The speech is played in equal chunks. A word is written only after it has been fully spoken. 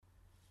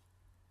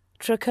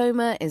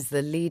Trachoma is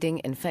the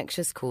leading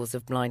infectious cause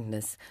of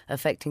blindness,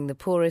 affecting the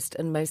poorest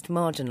and most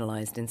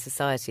marginalised in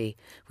society,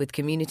 with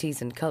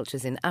communities and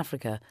cultures in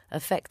Africa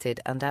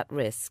affected and at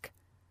risk.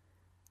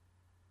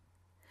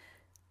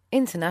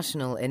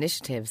 International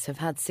initiatives have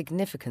had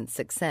significant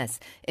success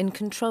in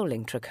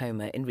controlling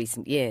trachoma in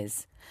recent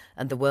years,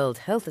 and the World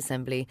Health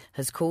Assembly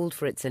has called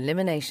for its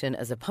elimination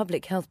as a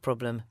public health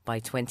problem by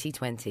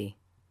 2020.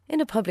 In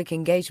a public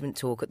engagement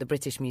talk at the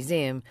British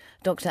Museum,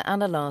 Dr.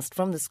 Anna Last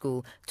from the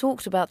school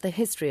talked about the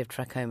history of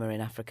trachoma in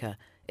Africa,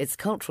 its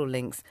cultural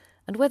links,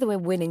 and whether we're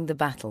winning the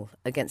battle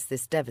against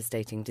this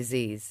devastating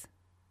disease.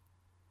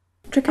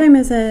 Trachoma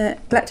is a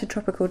neglected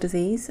tropical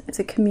disease. It's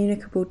a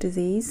communicable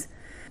disease.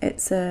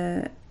 It's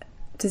a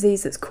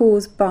disease that's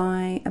caused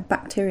by a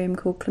bacterium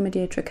called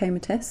Chlamydia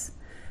trachomatis,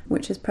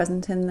 which is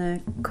present in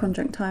the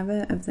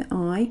conjunctiva of the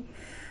eye.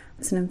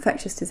 It's an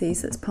infectious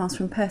disease that's passed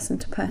from person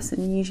to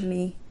person,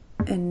 usually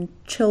in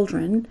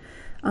children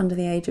under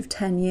the age of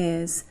 10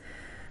 years.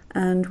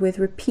 And with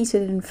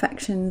repeated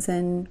infections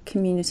in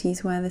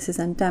communities where this is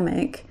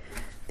endemic,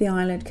 the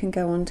eyelid can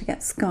go on to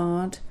get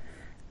scarred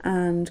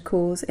and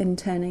cause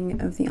inturning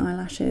of the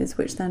eyelashes,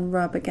 which then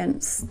rub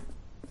against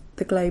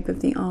the globe of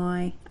the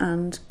eye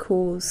and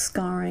cause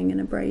scarring and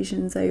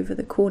abrasions over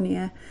the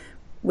cornea,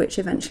 which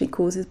eventually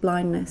causes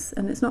blindness.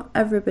 And it's not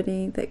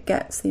everybody that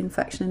gets the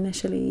infection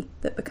initially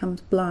that becomes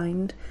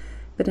blind,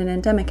 but in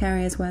endemic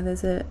areas where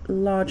there's a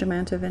large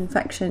amount of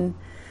infection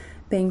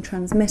being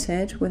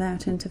transmitted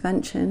without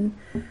intervention,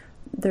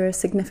 there are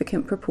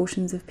significant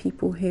proportions of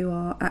people who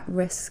are at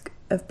risk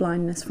of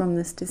blindness from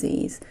this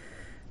disease.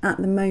 At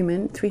the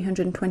moment,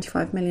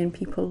 325 million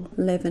people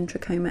live in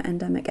trachoma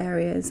endemic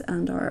areas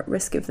and are at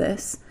risk of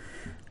this,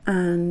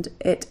 and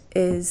it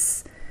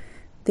is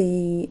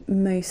the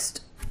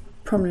most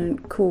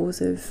prominent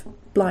cause of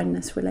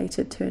blindness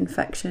related to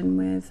infection,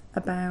 with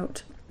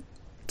about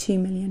 2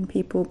 million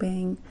people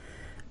being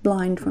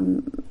blind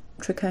from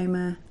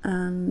trachoma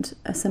and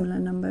a similar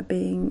number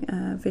being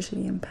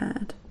visually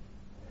impaired.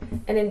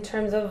 And in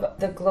terms of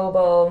the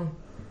global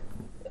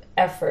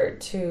effort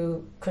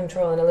to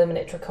control and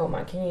eliminate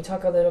trachoma, can you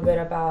talk a little bit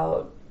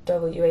about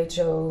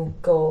WHO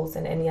goals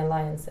and any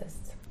alliances?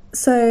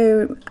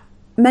 So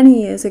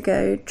many years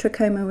ago,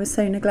 trachoma was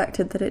so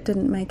neglected that it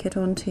didn't make it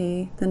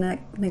onto the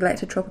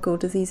neglected tropical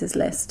diseases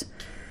list.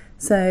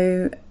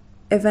 So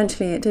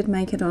eventually it did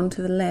make it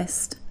onto the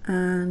list,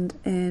 and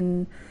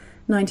in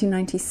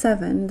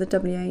 1997 the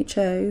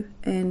WHO,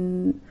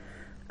 in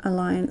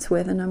alliance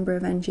with a number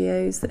of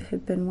NGOs that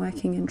had been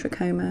working in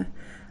trachoma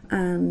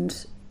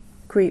and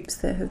groups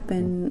that have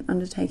been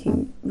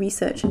undertaking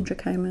research in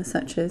trachoma,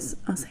 such as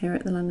us here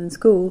at the London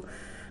School,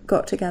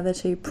 got together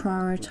to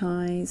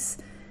prioritise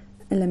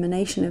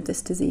elimination of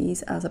this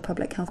disease as a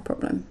public health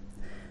problem.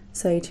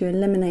 So to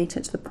eliminate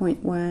it to the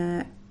point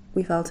where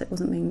we felt it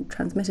wasn't being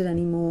transmitted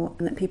anymore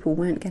and that people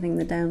weren't getting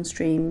the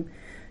downstream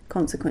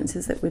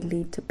consequences that would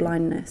lead to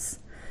blindness.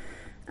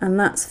 And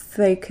that's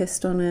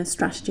focused on a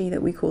strategy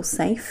that we call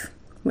SAFE,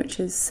 which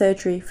is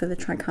surgery for the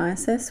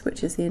trichiasis,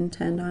 which is the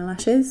inturned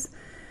eyelashes,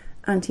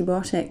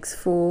 antibiotics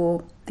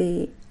for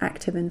the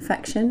active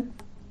infection,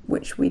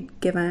 which we'd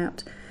give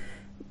out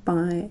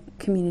by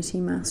community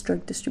mass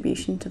drug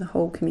distribution to the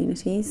whole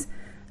communities,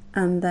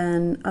 and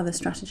then other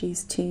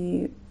strategies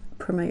to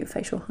promote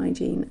facial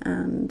hygiene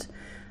and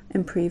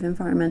improve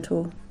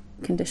environmental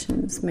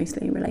conditions,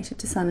 mostly related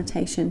to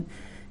sanitation,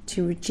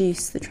 to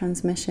reduce the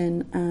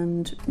transmission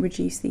and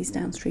reduce these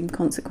downstream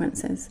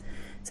consequences.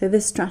 So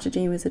this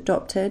strategy was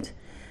adopted.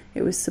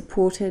 It was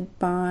supported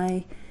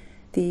by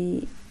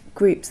the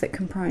groups that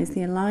comprise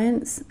the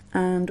alliance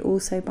and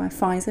also by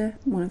Pfizer,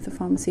 one of the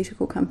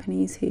pharmaceutical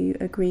companies, who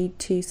agreed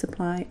to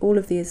supply all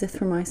of the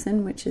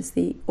azithromycin, which is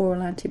the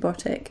oral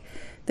antibiotic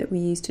that we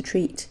use to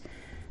treat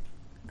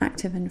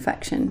active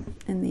infection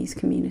in these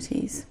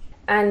communities.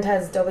 And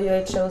has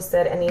WHO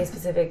set any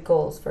specific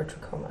goals for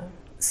trachoma?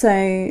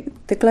 So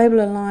the Global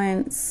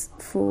Alliance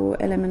for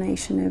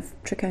Elimination of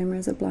Trachoma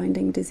as a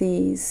Blinding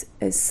Disease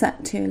is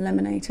set to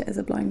eliminate it as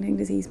a blinding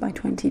disease by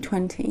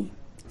 2020.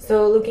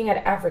 So looking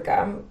at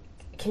Africa,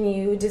 can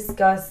you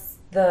discuss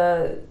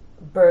the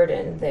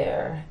burden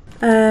there?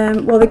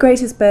 Well, the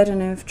greatest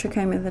burden of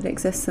trachoma that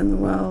exists in the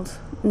world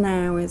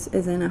now is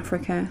in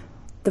Africa.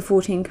 The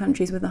 14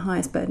 countries with the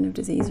highest burden of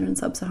disease are in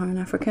sub-Saharan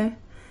Africa,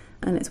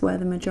 and it's where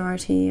the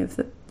majority of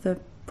the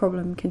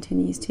problem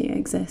continues to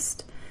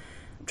exist.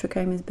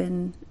 Trachoma has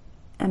been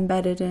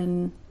embedded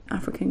in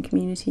African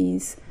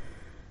communities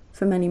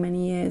for many,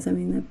 many years. I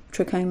mean, the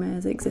trachoma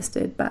has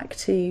existed back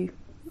to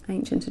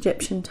ancient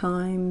Egyptian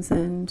times,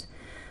 and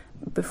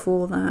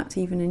before that,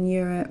 even in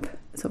Europe.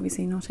 It's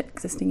obviously not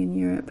existing in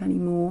Europe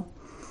anymore.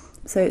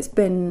 So it's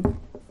been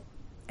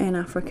in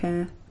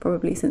Africa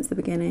probably since the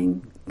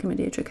beginning.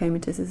 Chlamydia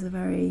trachomatis is a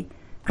very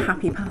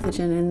happy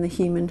pathogen in the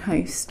human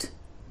host.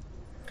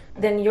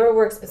 Then your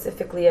work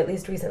specifically, at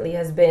least recently,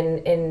 has been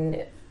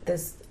in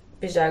this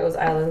Bijagos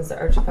Islands, the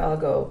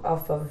archipelago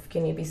off of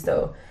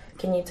Guinea-Bissau.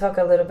 Can you talk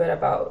a little bit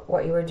about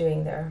what you were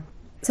doing there?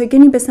 So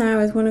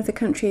Guinea-Bissau is one of the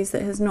countries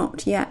that has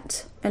not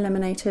yet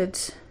eliminated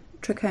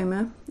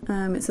Trachoma.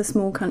 It's a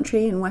small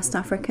country in West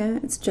Africa.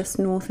 It's just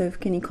north of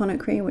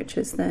Guinea-Conakry, which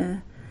is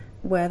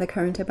where the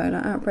current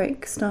Ebola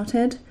outbreak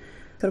started.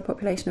 It's got a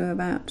population of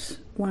about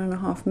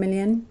 1.5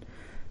 million.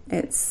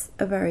 It's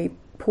a very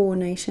poor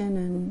nation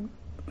and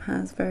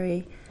has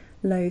very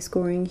low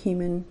scoring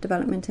human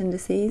development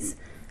indices.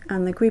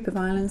 And the group of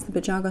islands, the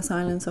Bajagos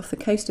Islands off the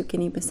coast of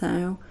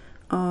Guinea-Bissau,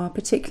 are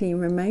particularly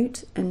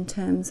remote in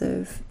terms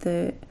of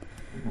the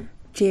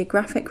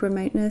geographic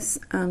remoteness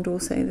and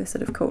also the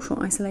sort of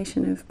cultural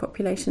isolation of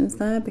populations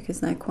there, because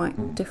they're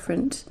quite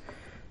different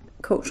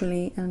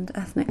culturally and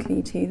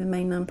ethnically to the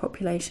mainland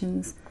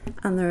populations,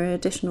 and there are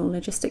additional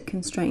logistic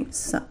constraints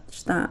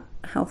such that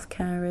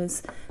healthcare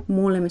is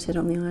more limited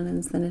on the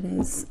islands than it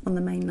is on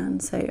the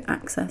mainland. So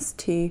access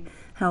to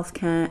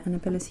healthcare and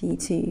ability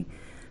to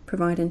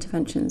provide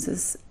interventions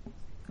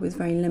was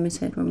very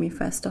limited when we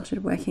first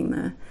started working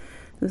there.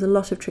 There was a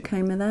lot of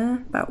trachoma there.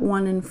 About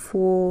 1 in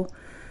 4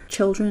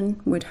 children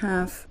would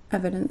have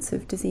evidence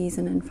of disease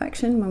and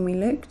infection when we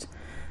looked.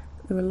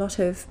 There were a lot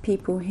of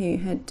people who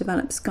had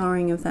developed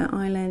scarring of their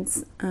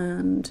eyelids,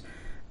 and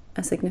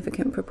a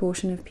significant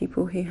proportion of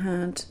people who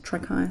had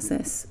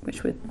trichiasis,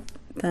 which would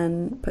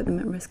then put them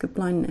at risk of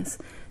blindness.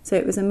 So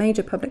it was a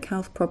major public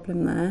health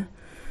problem there.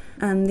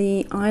 And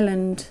the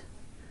island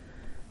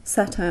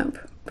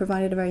setup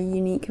provided a very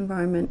unique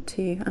environment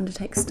to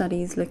undertake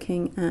studies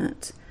looking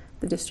at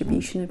the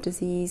distribution of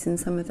disease and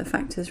some of the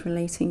factors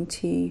relating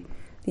to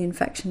the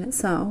infection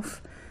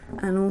itself,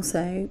 and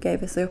also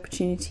gave us the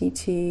opportunity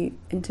to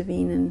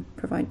intervene and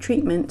provide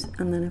treatment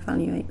and then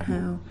evaluate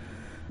how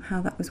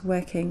that was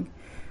working.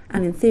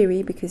 And in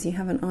theory, because you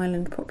have an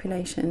island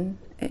population,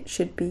 it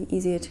should be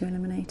easier to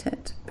eliminate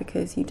it,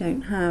 because you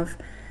don't have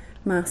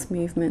mass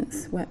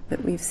movements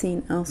that we've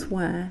seen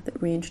elsewhere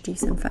that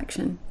reintroduce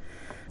infection.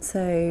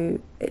 So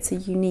it's a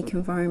unique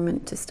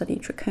environment to study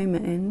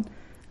trachoma in,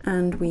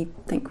 and we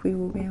think we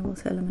will be able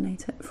to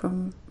eliminate it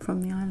from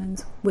the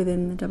islands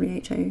within the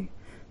WHO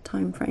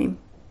timeframe.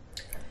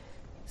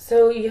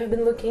 So you have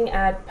been looking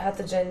at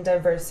pathogen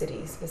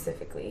diversity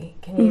specifically.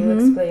 Can you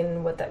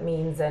explain what that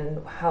means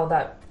and how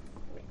that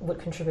would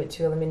contribute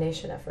to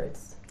elimination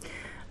efforts?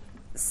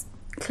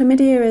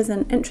 Chlamydia is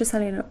an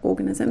intracellular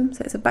organism,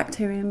 so it's a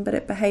bacterium, but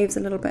it behaves a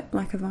little bit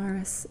like a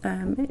virus.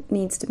 It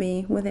needs to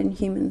be within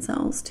human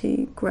cells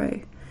to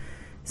grow.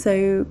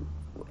 So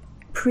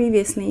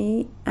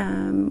previously,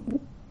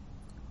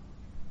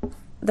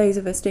 those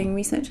of us doing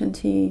research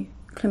into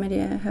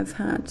chlamydia have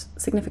had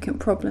significant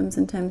problems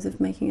in terms of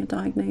making a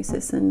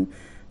diagnosis and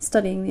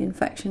studying the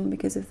infection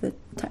because of the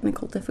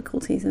technical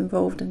difficulties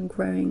involved in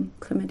growing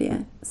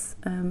chlamydia. It's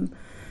a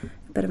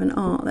bit of an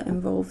art that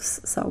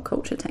involves cell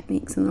culture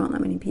techniques, and there aren't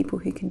that many people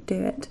who can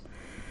do it.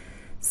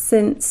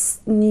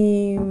 Since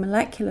new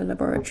molecular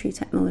laboratory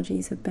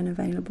technologies have been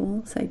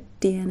available, so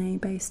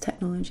DNA-based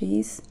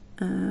technologies,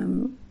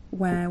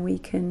 where we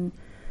can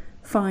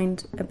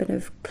find a bit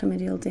of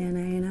chlamydial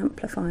DNA and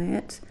amplify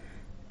it,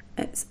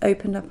 it's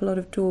opened up a lot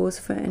of doors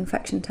for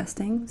infection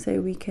testing,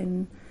 so we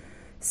can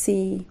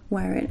see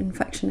where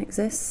infection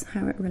exists,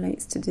 how it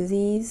relates to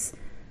disease.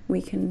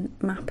 We can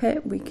map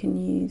it, we can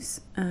use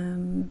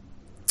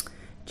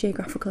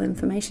geographical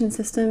information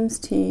systems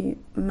to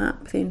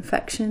map the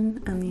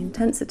infection and the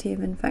intensity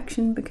of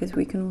infection, because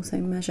we can also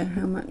measure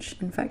how much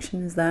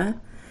infection is there.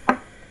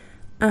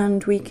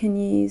 And we can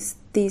use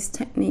these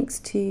techniques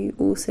to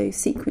also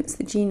sequence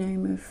the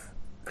genome of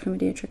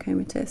Chlamydia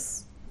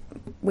trachomatis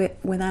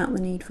without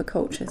the need for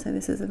culture. So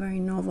this is a very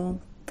novel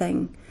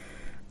thing.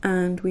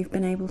 And we've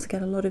been able to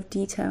get a lot of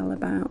detail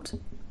about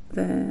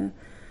the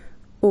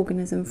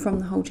organism from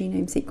the whole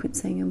genome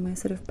sequencing, and we're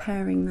sort of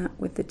pairing that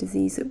with the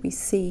disease that we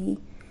see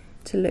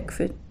to look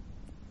for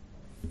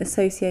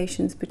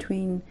associations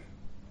between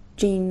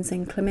genes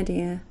in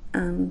chlamydia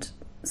and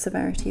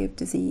severity of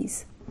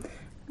disease.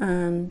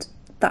 And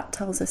that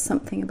tells us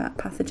something about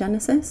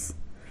pathogenesis,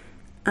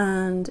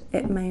 and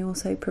it may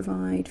also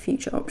provide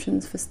future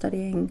options for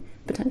studying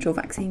potential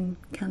vaccine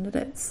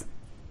candidates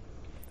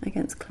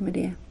against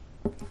chlamydia.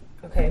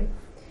 Okay.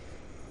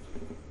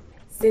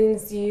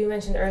 Since you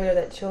mentioned earlier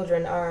that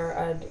children are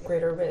at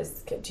greater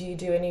risk, do you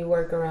do any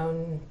work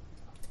around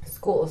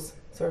schools,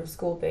 sort of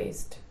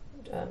school-based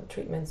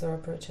treatments or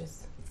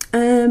approaches?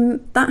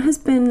 That has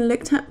been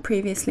looked at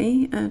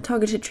previously.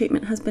 Targeted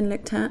treatment has been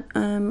looked at.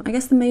 I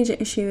guess the major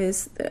issue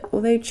is that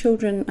although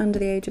children under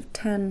the age of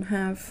 10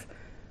 are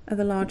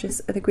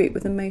the group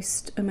with the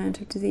most amount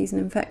of disease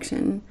and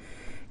infection,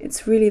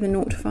 it's really the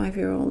 0 to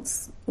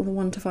 5-year-olds or the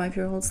 1 to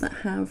 5-year-olds that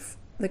have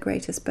the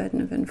greatest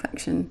burden of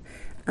infection,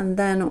 and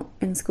they're not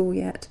in school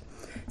yet.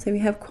 So we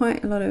have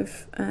quite a lot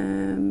of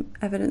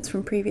evidence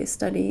from previous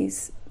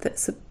studies that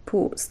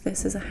supports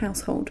this as a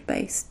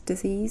household-based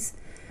disease.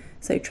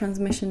 So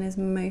transmission is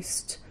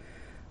most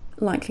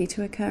likely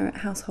to occur at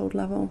household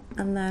level,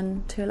 and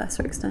then to a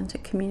lesser extent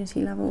at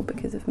community level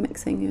because of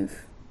mixing of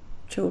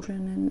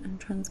children and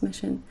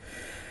transmission.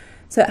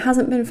 So it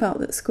hasn't been felt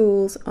that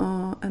schools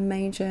are a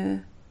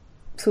major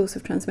source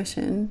of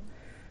transmission,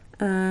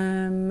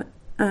 and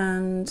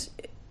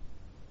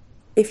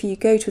if you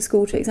go to a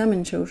school to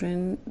examine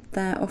children,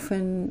 they're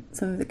often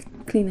some of the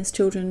cleanest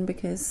children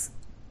because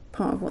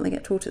part of what they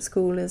get taught at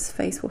school is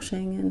face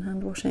washing and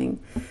hand washing.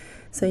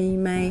 So you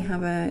may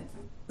have a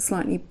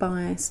slightly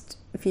biased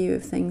view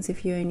of things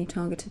if you only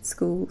targeted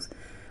schools.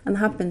 And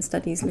there have been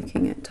studies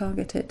looking at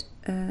targeted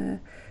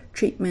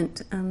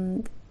treatment,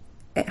 and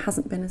it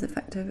hasn't been as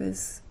effective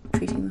as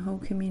treating the whole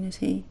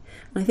community.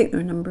 And I think there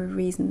are a number of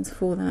reasons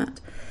for that.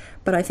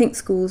 But I think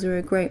schools are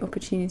a great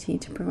opportunity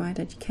to provide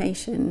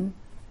education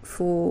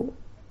for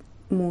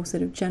more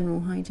sort of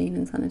general hygiene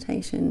and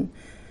sanitation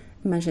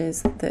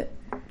measures that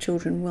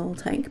children will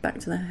take back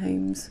to their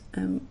homes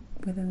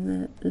within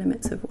the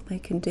limits of what they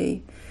can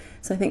do.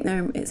 So I think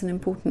it's an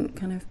important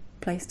kind of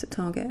place to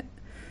target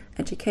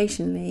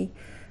educationally,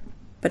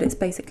 but it's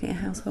basically a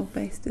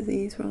household-based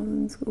disease rather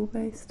than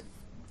school-based.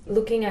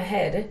 Looking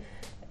ahead,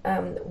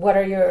 what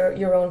are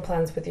your own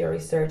plans with your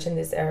research in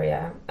this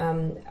area,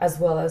 as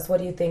well as what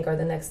do you think are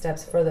the next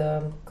steps for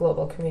the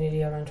global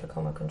community around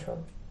trachoma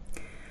control?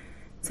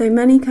 So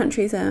many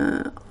countries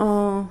are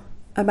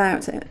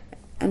about to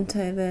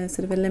enter the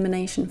sort of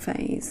elimination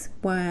phase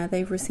where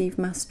they've received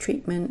mass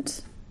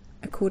treatment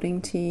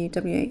according to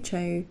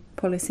WHO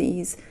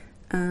policies,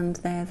 and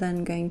they're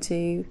then going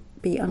to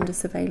be under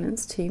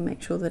surveillance to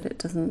make sure that it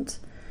doesn't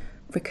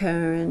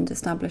recur and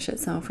establish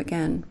itself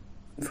again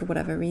for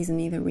whatever reason,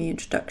 either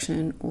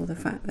reintroduction or the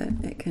fact that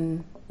it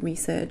can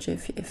resurge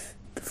if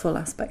the full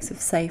aspects of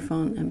SAFE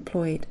aren't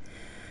employed.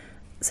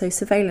 So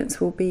surveillance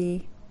will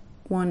be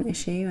one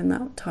issue, and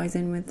that ties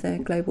in with the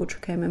Global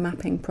Trachoma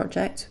Mapping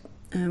Project,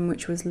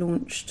 which was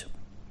launched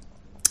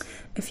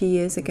a few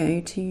years ago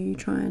to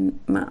try and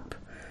map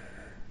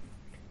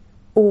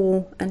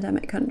all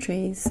endemic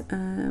countries,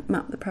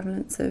 map the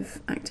prevalence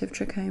of active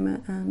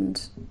trachoma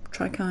and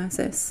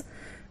trichiasis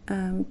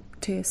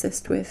to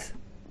assist with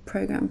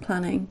programme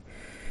planning.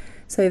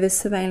 So this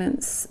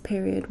surveillance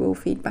period will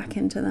feed back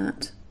into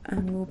that,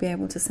 and we'll be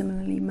able to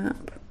similarly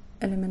map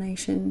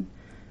elimination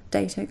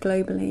data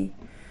globally.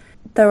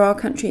 There are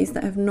countries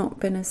that have not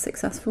been as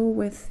successful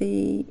with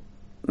the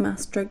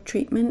mass drug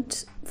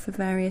treatment for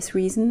various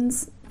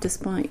reasons,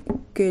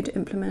 despite good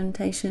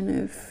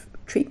implementation of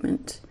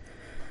treatment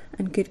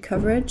and good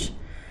coverage.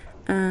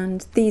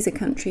 And these are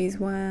countries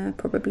where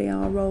probably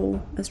our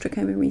role as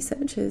trachoma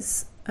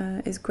researchers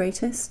is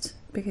greatest,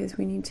 because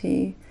we need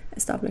to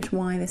establish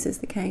why this is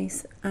the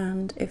case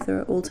and if there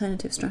are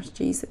alternative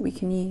strategies that we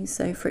can use.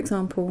 So, for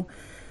example,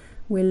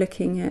 we're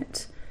looking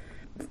at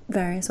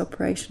various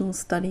operational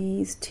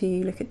studies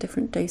to look at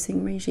different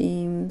dosing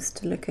regimes,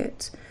 to look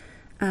at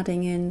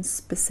adding in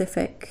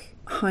specific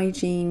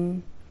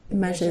hygiene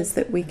measures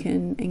that we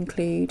can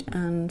include,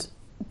 and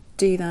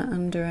do that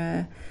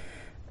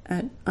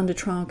under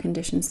trial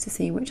conditions to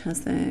see which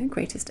has the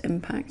greatest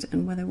impact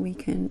and whether we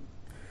can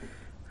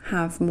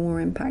have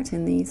more impact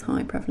in these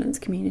high prevalence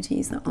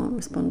communities that aren't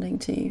responding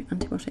to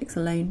antibiotics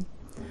alone.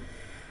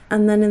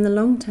 And then in the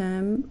long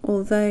term,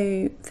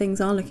 although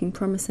things are looking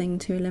promising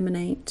to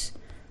eliminate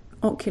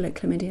ocular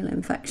chlamydial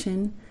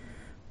infection,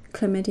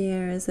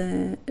 chlamydia as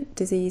a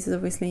disease is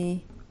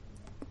obviously,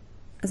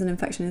 as an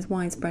infection, is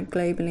widespread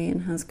globally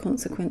and has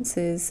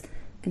consequences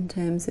in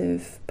terms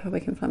of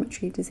pelvic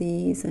inflammatory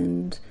disease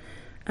and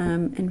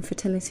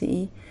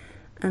infertility.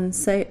 And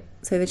so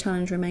the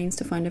challenge remains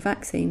to find a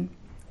vaccine.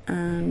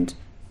 And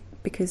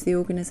because the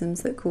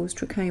organisms that cause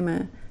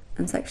trachoma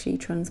and sexually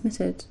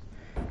transmitted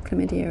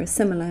chlamydia are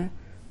similar,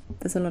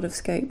 there's a lot of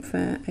scope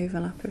for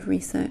overlap of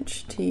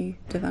research to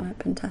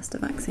develop and test a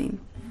vaccine.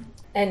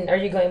 And are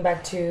you going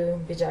back to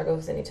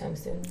Villagos anytime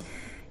soon?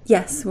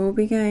 Yes, we'll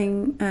be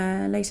going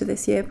later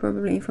this year,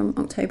 probably from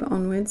October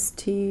onwards,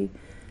 to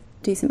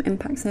do some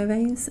impact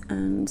surveys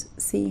and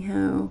see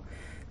how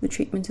the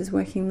treatment is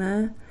working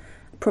there.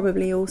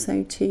 Probably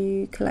also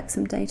to collect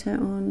some data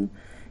on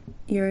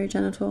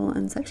urogenital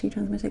and sexually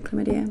transmitted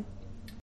chlamydia.